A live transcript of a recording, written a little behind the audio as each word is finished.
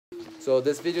So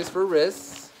this video is for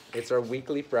wrists. It's our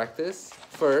weekly practice.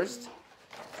 First,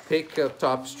 pick a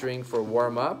top string for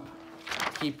warm-up.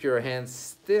 Keep your hands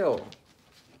still.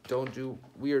 Don't do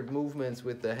weird movements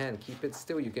with the hand. Keep it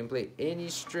still. You can play any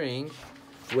string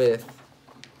with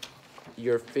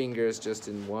your fingers just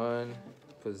in one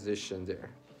position there.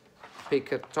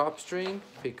 Pick a top string,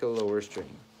 pick a lower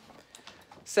string.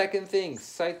 Second thing,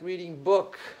 sight reading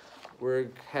book. We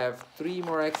have 3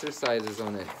 more exercises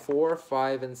on it, 4,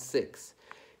 5, and 6.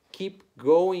 Keep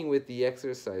going with the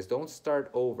exercise. Don't start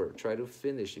over. Try to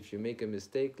finish. If you make a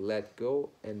mistake, let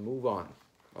go and move on.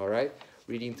 All right?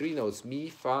 Reading 3 notes, mi,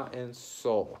 fa, and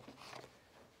sol.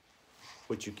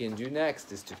 What you can do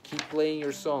next is to keep playing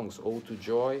your songs, Ode to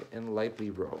Joy and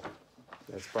Lightly Row.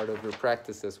 That's part of your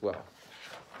practice as well.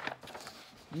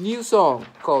 New song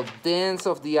called Dance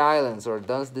of the Islands or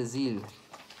Danse des Îles.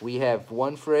 We have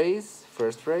one phrase,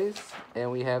 first phrase,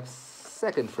 and we have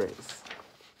second phrase.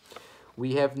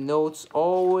 We have notes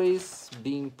always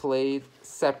being played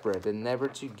separate and never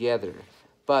together.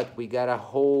 But we gotta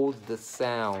hold the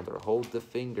sound or hold the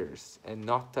fingers and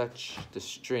not touch the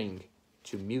string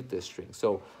to mute the string.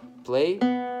 So play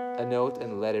a note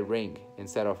and let it ring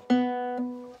instead of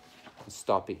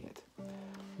stopping it.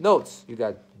 Notes, you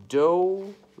got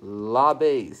do, la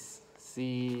bass,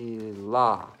 si,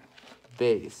 la,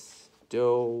 bass,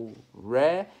 do,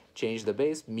 re, change the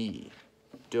bass, mi,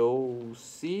 do,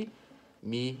 si,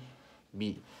 mi,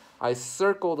 mi. I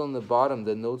circled on the bottom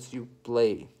the notes you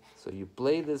play. So you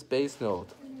play this bass note,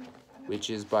 which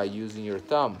is by using your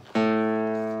thumb,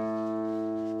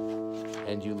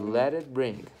 and you let it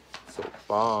ring. So,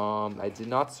 bam. I did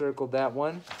not circle that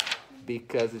one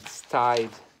because it's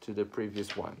tied to the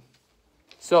previous one.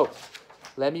 So,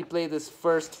 let me play this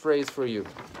first phrase for you.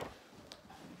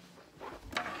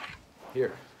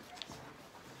 Here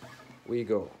we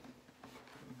go.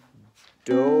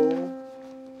 Do,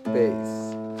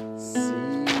 bass, si,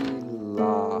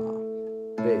 la,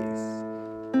 bass,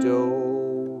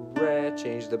 do, re,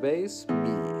 change the bass,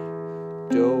 mi,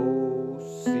 do,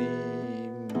 si,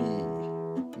 mi,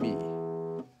 mi.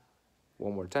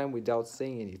 One more time without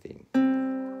saying anything.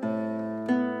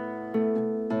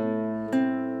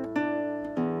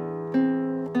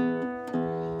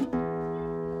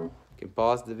 You can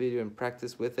pause the video and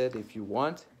practice with it if you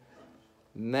want.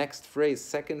 Next phrase,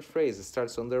 second phrase, it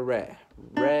starts on the re.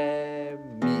 Re,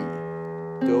 mi,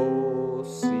 do,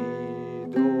 si,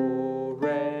 do,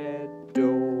 re,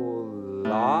 do,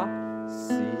 la,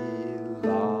 si,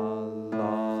 la,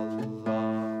 la, la.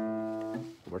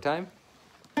 One more time.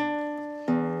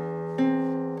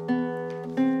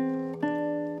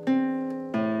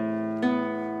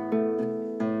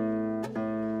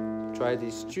 Try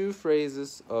these 2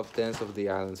 phrases of Dance of the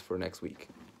Islands for next week.